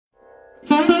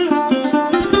So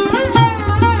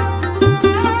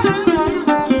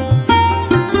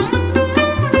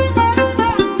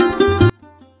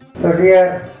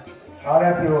dear, all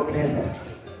of you, please,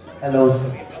 hello.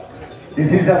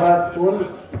 This is our school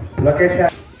location.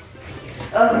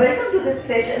 Welcome to the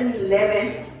session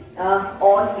 11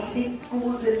 on leading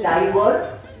schools in diverse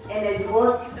and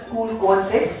adverse school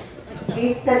contexts,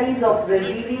 case studies of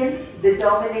resilience,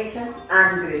 determination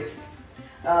and grit.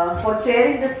 For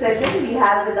chairing this session, we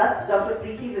have with us Dr.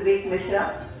 Preeti Vivek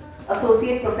Mishra,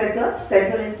 Associate Professor,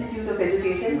 Central Institute of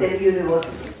Education, Delhi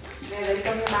University. May I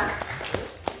welcome you, ma'am?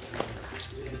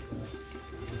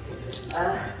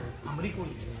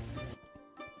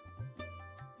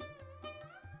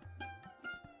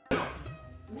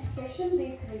 मैं session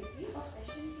देख रही थी और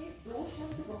session के दो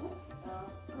शब्द बहुत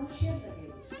crucial लगे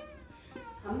मुझे।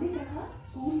 हमने कहा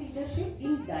school leadership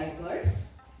in diverse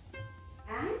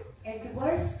and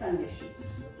adverse conditions.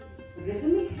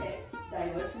 Rhythmic है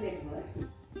डाइवर्स एंड एडवर्स,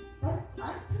 पर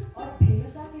अर्थ और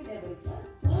भिन्नता के लेवल पर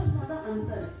बहुत ज्यादा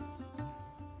अंतर है।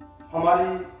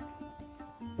 हमारी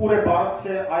पूरे भारत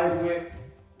से आए हुए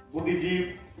बुद्धिजीव,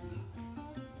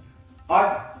 आज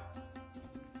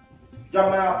जब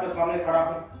मैं आपके सामने खड़ा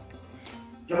हूं,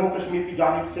 जम्मू कश्मीर की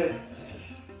जानिब से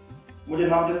मुझे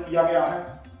नामजद किया गया है।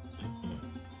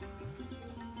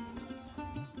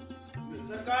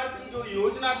 सरकार की जो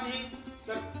योजना थी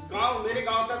मेरे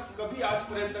गांव तक कभी आज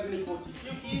पर्यंत तक नहीं पहुंची,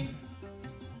 क्योंकि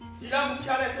जिला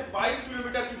मुख्यालय से 22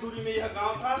 किलोमीटर की दूरी में यह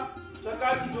गांव था।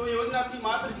 सरकार की जो योजना थी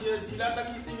मात्र जिला तक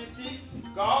ही सीमित थी।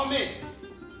 गांव में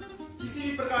किसी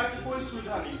भी प्रकार की कोई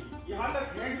सुविधा नहीं थी। यहाँ तक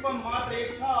हैंडपंप मात्र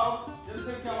एक था और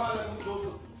जनसंख्या वहां लगभग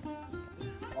 200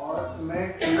 थी। और मैं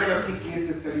अपनी case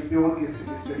study, pure case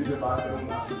study पे बात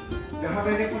करूंगा, जहां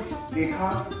मैंने कुछ देखा,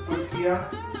 कुछ किया,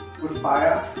 कुछ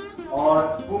पाया, और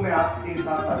वो मैं आपके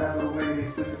साथ साझा करूंगा। यदि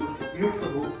इसमें से कुछ उपयुक्त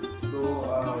हो तो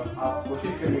आप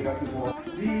कोशिश करिएगा कि वो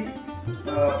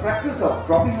practice of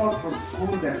dropping out from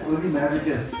schools and early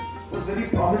marriages was very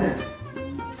prominent.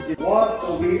 It was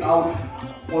a way out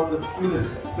for the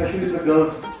students, especially the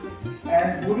girls. And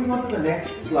moving on to the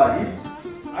next slide,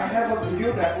 I have a video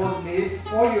that was made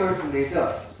 4 years later.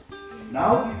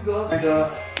 Now these girls, and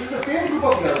it's the same group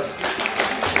of girls,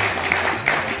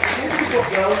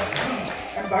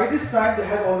 and by this time they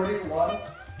have already won.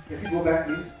 If you go back,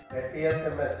 please. At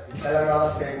TSMS, Telangana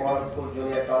State Model School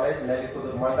Junior College,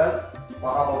 Nelikudur Mandal,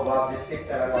 Mahabubnagar District,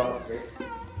 Telangana State.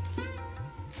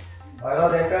 I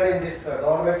was entered in this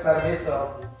government service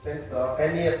since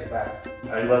 10 years back.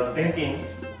 I was thinking,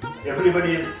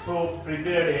 everybody is so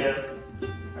prepared here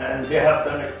and they have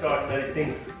done extraordinary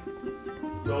things.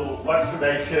 So what should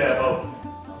I share about?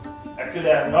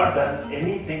 Actually, I have not done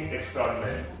anything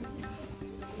extraordinary.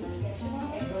 Session on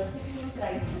adversity and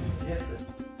crisis. Yes, sir.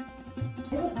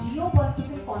 There were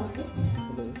geopolitical conflicts.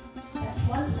 That's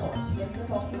one source when we are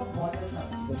talking of border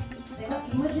troubles. There were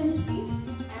emergencies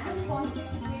and conflict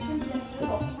situations when we are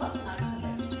talking of Naxal.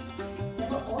 There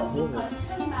were also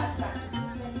cultural malpractices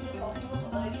when we are talking of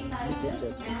early marriages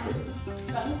and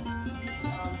drunk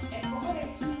alcohol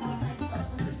addiction and all kinds of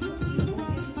substances was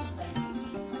promoted in society.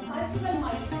 So cultural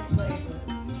mindsets were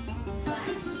adversities.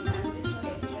 Thanks to the families for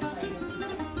helping us find a reason.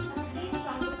 A great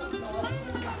round of applause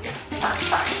for the families.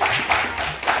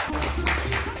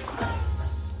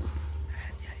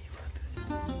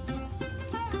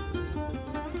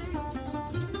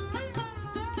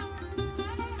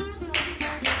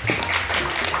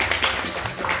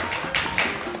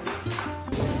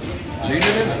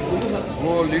 Leader है ना,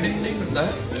 वो leading नहीं करता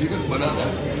है, leader बनाता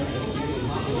है।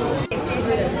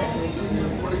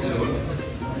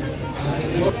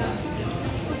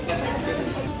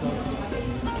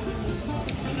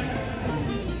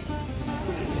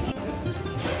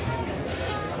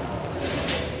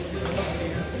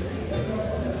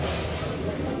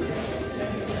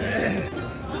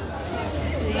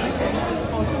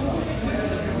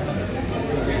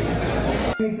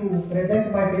 To present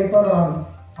my paper on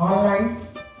online.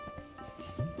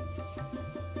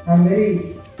 I'm very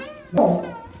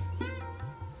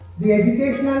the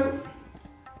educational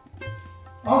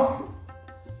of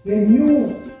a new.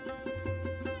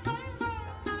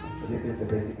 So this is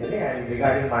basically, and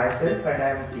regarding myself, and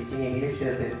I'm teaching English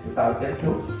since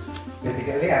 2002.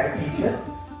 Basically, I'm a teacher,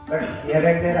 but here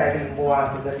and there I will move on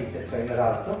to the teacher trainer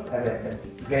also, and I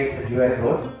play a dual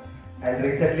role. And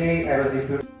recently I was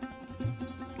issued.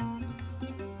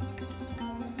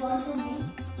 Want to make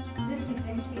this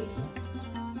differentiation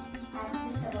at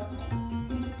this about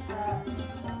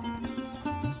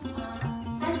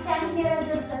I'm standing here as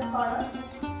a scholar,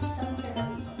 submitted a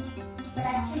paper, but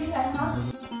actually I'm not.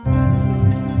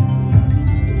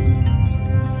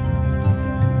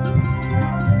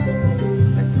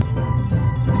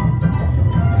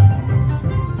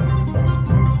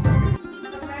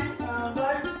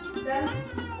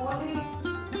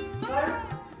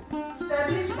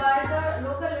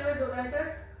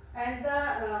 and the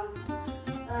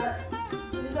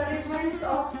encouragements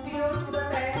of PO to the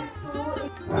parents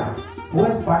who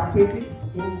has participated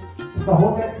in the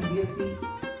Hotel CBSE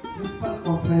Principal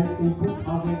Conference in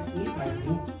 2008, I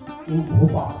think, in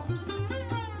Bhopal.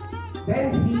 Then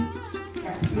he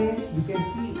explains, you can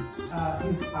see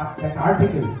that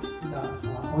article in the,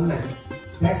 online,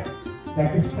 that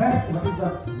discussed what is the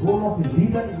role of a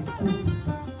leader in the school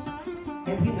system.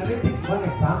 And he narrated one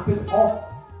example of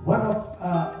one of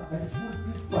the school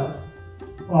principal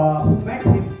who met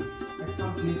him at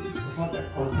some places before that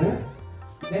conference.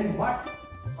 Then what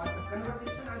was the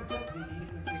conversation? I'm just reading it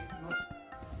to take note.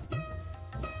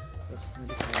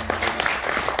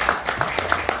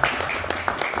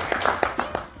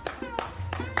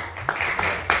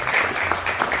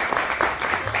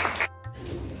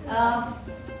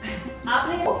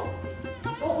 आपने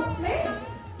तो उसमें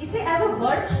इसे as a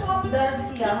workshop दर्ज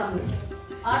किया हमने.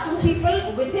 Two people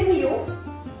within you,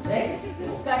 right?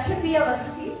 Kashyapi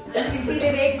Avasti, Preeti,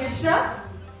 Vivek, Mishra,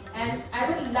 and I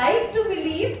would like to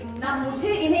believe ना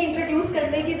मुझे इन्हें इंट्रोड्यूस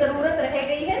करने की जरूरत रह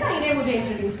गई है ना इन्हें मुझे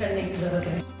इंट्रोड्यूस करने की जरूरत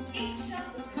है. एक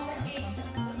शब्द और एक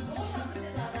शब्द, बस दो शब्द से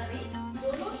ज्यादा नहीं.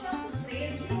 दोनों शब्द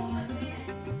फ्रेज भी हो सकते हैं,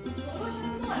 दोनों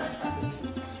शब्द तो अलग शब्द भी हो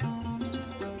सकते हैं.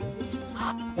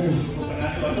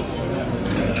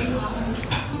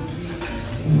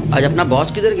 आज अपना बॉस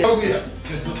किधर गया?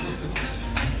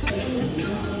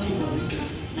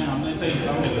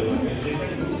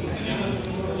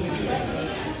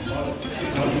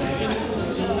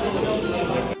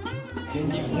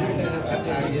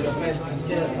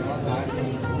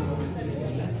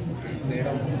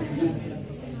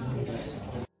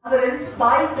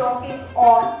 By talking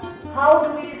on how do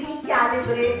we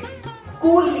recalibrate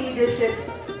school leadership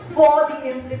for the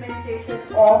implementation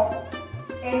of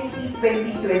NEP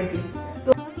 2020.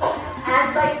 So, as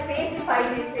by face, if I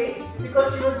may say,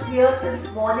 because she was here since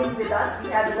morning with us, we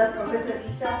have with us Professor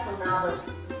Rita Sonawat.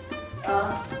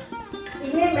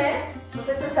 इन्हें मैं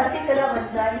professor Sasikala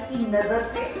मंजारी की नजर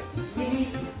से मिली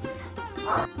थी.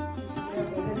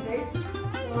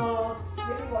 So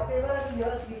maybe whatever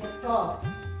years we have taught,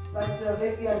 but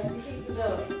when we are speaking to the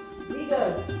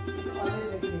leaders, it's always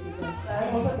very difficult. So I am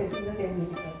also facing the same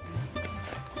difficulty.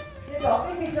 The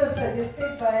topic which was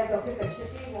suggested by Dr.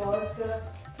 Kashyapi was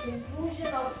inclusion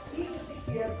of 3 to 6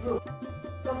 year group.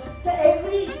 So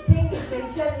everything is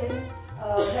mentioned in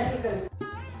national curriculum.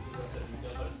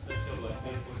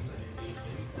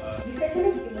 ये session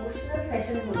एक emotional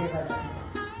session होने वाला है.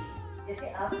 जैसे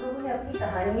आप लोगों ने अपनी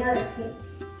कहानियां रखी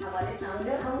हमारे सामने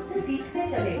और हम उससे सीखने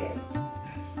चले गए.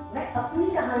 मैं अपनी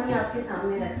कहानी आपके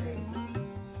सामने रख रही हूँ.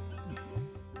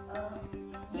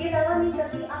 ये दावा नहीं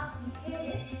करती आप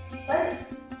सीखेंगे, पर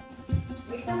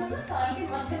बेटा मतलब साल के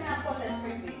मध्य में आपको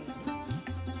असेसमेंट देंगे.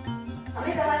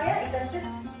 हमें कहा गया 31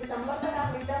 दिसंबर तक आप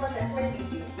बेटा असेसमेंट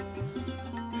दीजिए.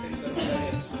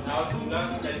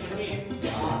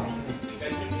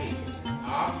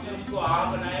 आपने उसको आ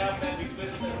बनाया. मैं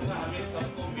रिक्वेस्ट करूंगा हमें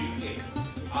सबको मिलके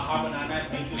आहा बनाना है.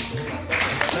 Thank you so much.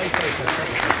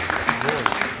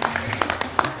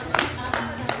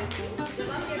 जब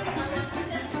आप कहते हैं असेसमेंट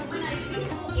एज ह्यूमनाइजिंग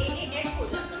तो AAH हो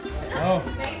जाता है ना.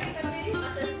 मैं इसे कर दे रही हूँ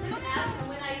assessment as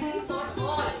humanising for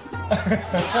all.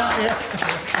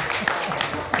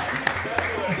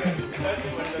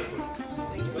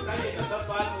 बताइए ना सब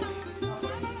बात.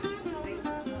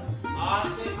 आज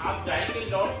से आप जाएंगे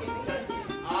लौट के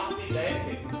आपके गए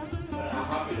थे और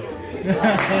आहा पे लौट गए.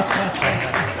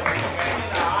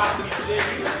 आप पिछले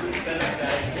भी गलत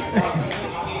जाएंगे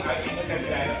आगे निकल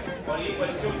जाएगा. और ये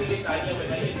बच्चों के लिए तालियां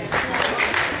बजाइए.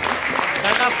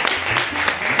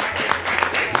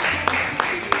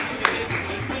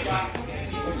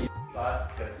 बात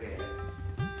करते हैं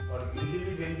और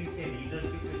यूजुअली जल्दी से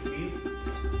लीडरशिप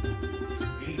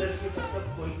लीडरशिप मतलब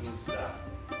कोई दूसरा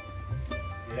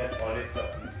मेरा कॉलेज का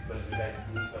प्रिंसिपल मेरा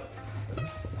स्कूल का प्रिंसिपल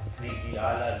नहीं कि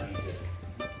आला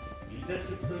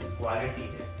लीडरशिप तो एक क्वालिटी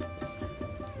है.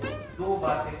 तो दो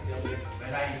बातें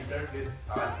when I entered this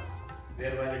hall,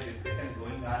 there was a discussion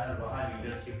going on और वहाँ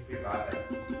लीडरशिप पे बात आई.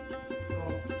 तो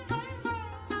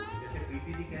जैसे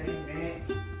प्रीति जी कह रही मैं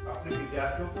अपने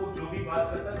विद्यार्थियों को जो भी बात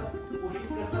करता था कोशिश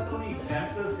करता था उन्हें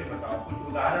एग्जाम्पल से बताओ, कुछ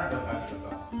उदाहरण बता के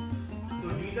बताओ. तो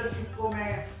लीडरशिप को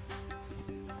मैंने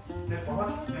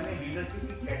लीडरशिप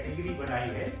की कैटेगरी बनाई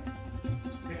है.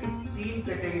 लेकिन 3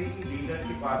 कैटेगरी की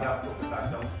लीडरशिप आज आपको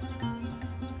बताता हूँ.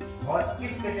 और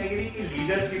इस कैटेगरी की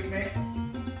लीडरशिप में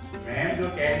मैम जो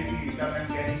कह रही थी, रीता मैम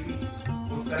कह रही थी,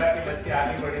 उस तरह के बच्चे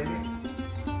आगे बढ़ेंगे.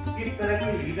 इस तरह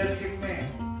की लीडरशिप में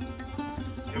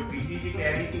जो पीटी जी कह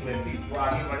रही थी वैसी वो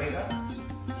आगे बढ़ेगा.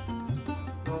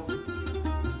 तो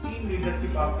 3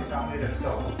 लीडरशिप आपके सामने रखता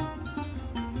हूँ.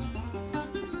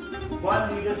 one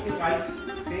leadership I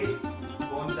say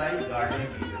bonsai garden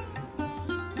leadership.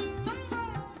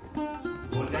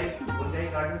 bonsai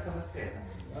garden समझते हैं?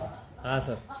 हाँ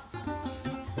sir.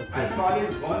 I call it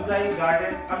bonsai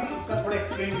garden. अभी उसका थोड़ा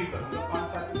explain भी करूँगा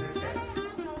 5-7 मिनट है.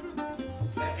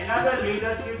 Another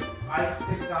leadership I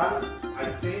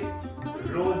say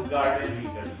rose garden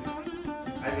leadership.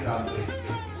 I will also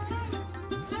explain.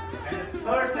 And the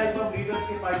third type of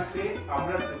leadership I say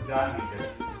Amrit Udyan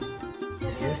leadership.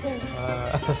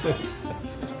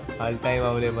 All time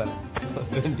available.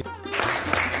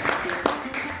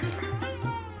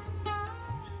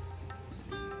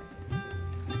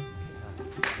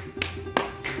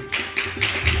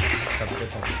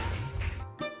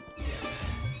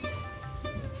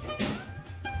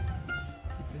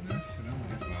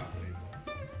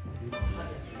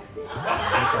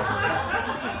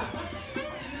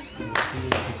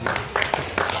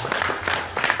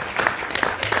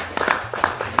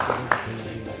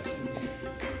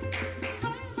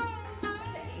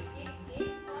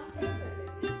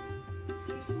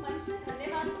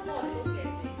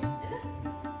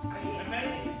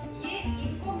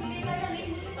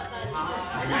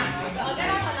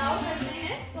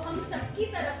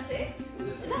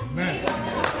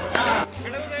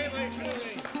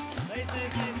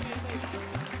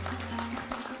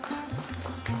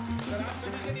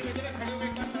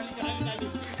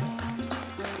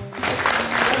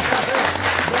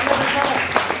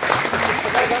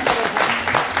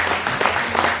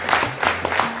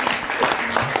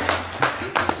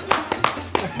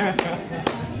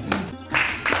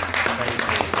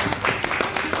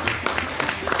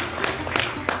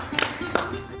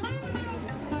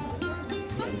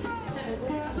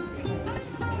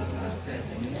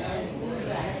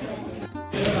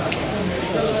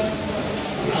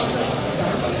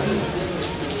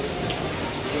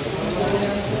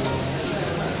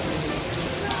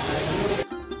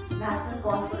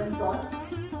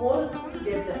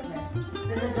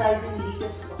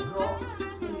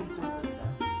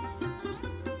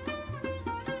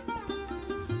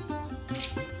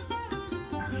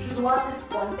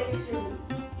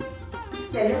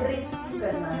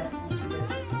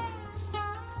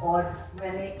 और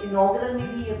मैंने inaugural में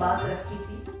भी ये बात रखी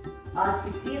थी, आज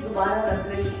इसलिए दोबारा रख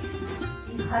रही हूँ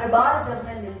कि हर बार जब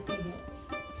मैं मिलती हूँ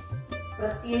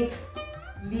प्रत्येक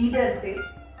लीडर से,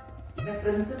 मैं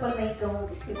प्रिंसिपल नहीं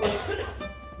कहूँगी, because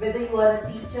whether you are a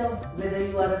teacher, whether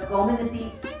you are a community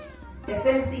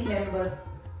SMC member,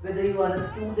 whether you are a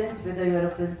student, whether you are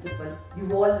a principal, you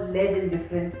all led in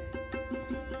different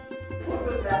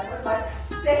photographs. But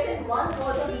session 1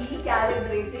 was on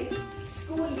recalibrating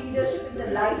school leadership in the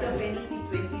light of NEP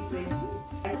 2020.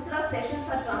 Extra sessions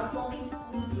are transforming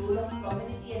school's role of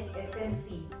community and SMC.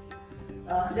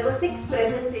 There were 6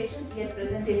 presentations. We had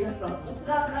presentations from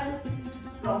Uttarakhand,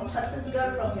 from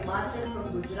Chhattisgarh, from Himachal, from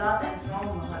Gujarat and from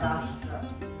Maharashtra.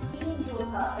 Team जो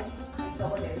था, I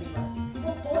covered everyone.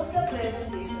 वो poster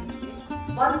presentation थे.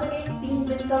 Once again, team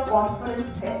building का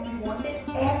conference है. We wanted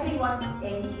everyone to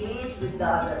engage with the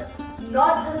other,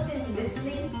 not just in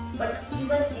listening, but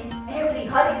even in every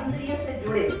हर इंद्रिय से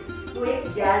जुड़े. तो एक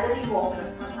गैलरी वॉक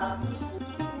रखना था.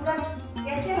 पूरा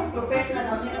कैसे हम प्रोफेशनल,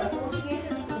 हमने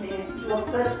एसोसिएशन सुने जो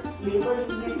अक्सर लेबर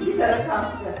यूनियन की तरह काम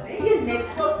करते हैं. ये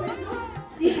नेटवर्क में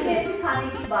सीखने सिखाने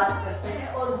की बात करते हैं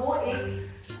और वो एक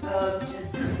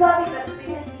गुस्सा भी रखते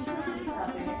हैं, सीखना नहीं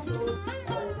चाहते हैं. तो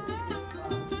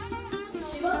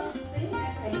शिवम सिंह है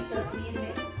पहली तस्वीर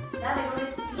में, यहाँ इन्होंने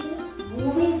 3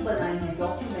 मूवीज बनाई हैं,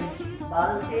 डॉक्यूमेंट्री.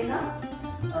 बाल सेना,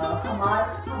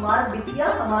 हमार बिटिया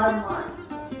हमार मान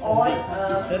और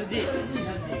सर जी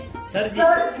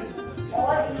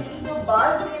और इनकी जो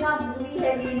बाल सेना मूवी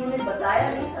है ये इन्होंने बताया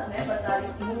नहीं था, मैं बता रही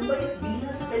हूँ. मुंबई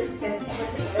वीनस फिल्म फेस्टिवल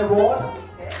में अवार्ड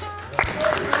है.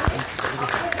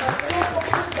 अपने बच्चों को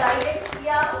कुछ डायरेक्ट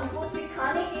किया, उनको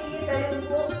सिखाने के लिए पहले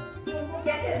उनको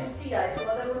कैसे रुचि आए. तो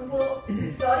अगर उनको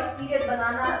हिस्टोरिक पीरियड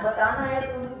बताना है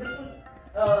तो उनको बिल्कुल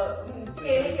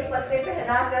केले के पत्ते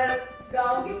पहनाकर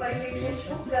गांव के परिवेश में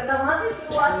शूट करना, वहां से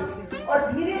शुरुआत. और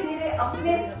धीरे धीरे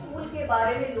अपने स्कूल के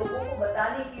बारे में लोगों को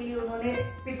बताने के लिए उन्होंने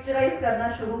पिक्चराइज करना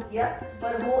शुरू किया.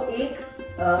 पर वो एक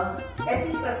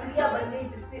ऐसी प्रक्रिया बन गई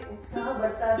जिससे उत्साह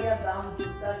बढ़ता गया, गांव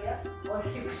जुड़ता गया और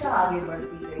शिक्षा आगे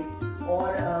बढ़ती गई. और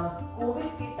कोविड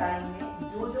के टाइम में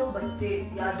जो बच्चे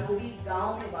या जो भी गांव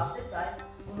में वापस आए,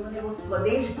 उन्होंने वो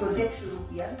स्वदेश प्रोजेक्ट शुरू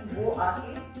किया कि वो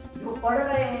आके जो पढ़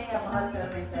रहे हैं या बाहर कर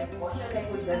रहे हैं, चाहे कौशल है,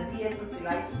 कोई दर्जी है तो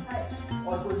सिलाई सिखाए,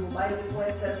 और कोई मोबाइल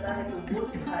रिपेयर करता है तो वो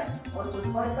सिखाए, और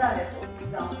कोई पढ़ता है तो उसके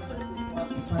गाँव के बच्चों को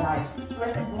आगे पढ़ाए. तो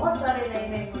ऐसे बहुत सारे नए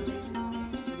नए प्रोजेक्ट.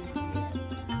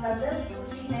 कंदर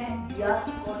जोशी है,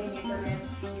 रियासी कोऑर्डिनेटर है,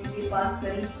 इनके पास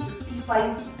करीब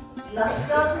 55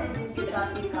 क्लस्टर्स हैं जिनके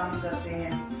साथ ये काम करते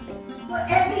हैं। So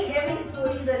every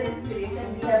story is an inspiration.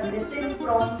 We have listened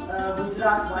from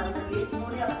Gujarat once again.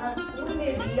 उन्होंने अपना स्कूल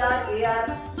में VR, AR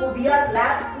वो VR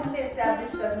लैब स्कूल में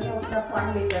एस्टैब्लिश करने अपना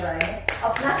फंड लेकर आए हैं।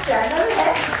 अपना चैनल है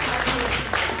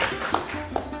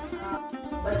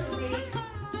बच्चों में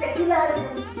सेक्युलरिज्म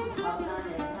की जो भावना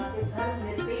है, यहाँ पे धर्म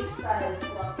निरपेक्षता है,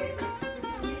 उसको आप कैसे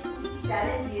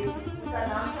चैलेंज ये स्कूल का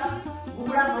नाम था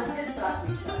गुमड़ा मस्जिद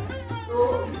प्राथमिक शाला। तो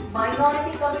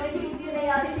माइनॉरिटी कम्युनिटीज की नहीं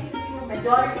आती थी क्योंकि वो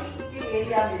मेजॉरिटी के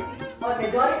एरिया में थी और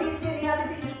मेजॉरिटी इसलिए नहीं आती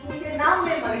थी स्कूल के नाम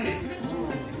में मस्जिद।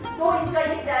 तो इनका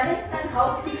ये चैलेंज था how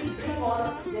to bring all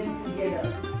of them together.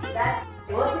 That's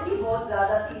diversity बहुत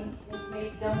ज्यादा थी उसमें।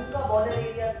 जम्मू का बॉर्डर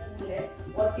एरिया स्कूल है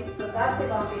और किस प्रकार से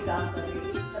वहाँ पे काम कर रही है।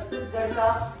 छत्तीसगढ़ का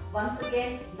वंस अगेन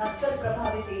नक्सल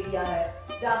प्रभावित एरिया है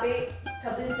जहाँ पे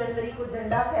 26 जनवरी को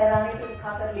झंडा फहराने के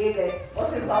उठाकर ले गए और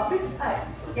फिर वापस आए।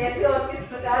 कैसे और किस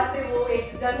प्रकार से वो एक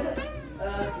जंग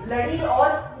लड़ी और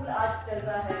स्कूल आज चल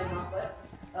रहा है वहाँ पर।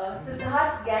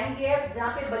 सिद्धार्थ गैंग गैप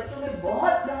जहाँ पे बच्चों में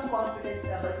बहुत कम कॉन्फिडेंस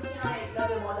था। बच्चियाँ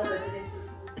Eklavya model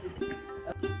residential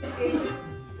school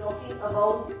talking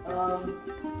about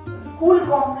school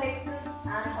complexes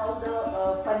and how the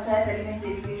panchayat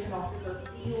elementary education officers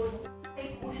POs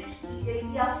कोशिश की गई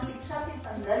कि आप शिक्षा के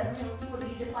संदर्भ में उसको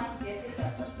रीडिफाइन कैसे कर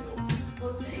सकते हो।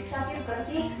 तो शिक्षा के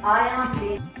प्रत्येक आयाम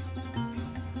में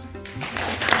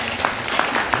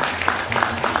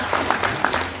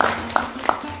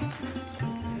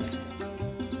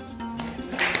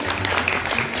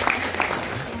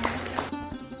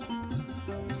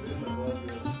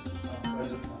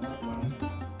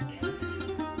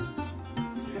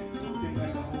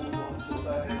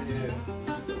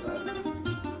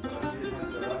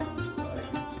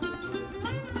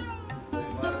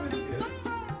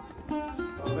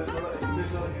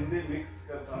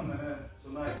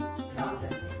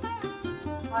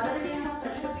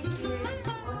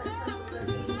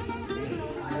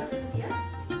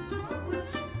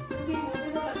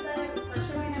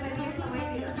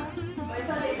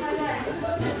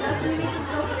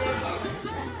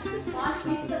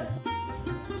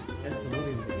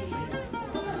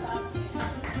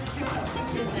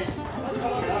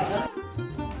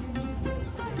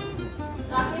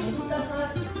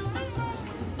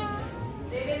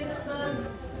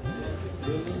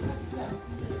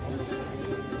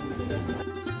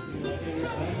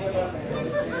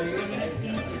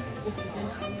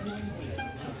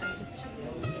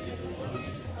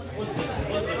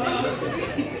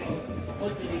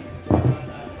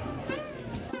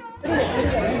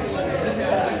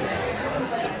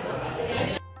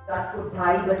रात को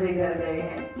 2:30 बजे घर गए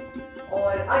हैं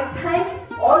और I thank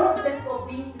all of them for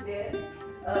being there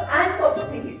and for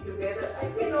putting it together. I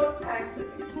cannot thank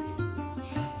them.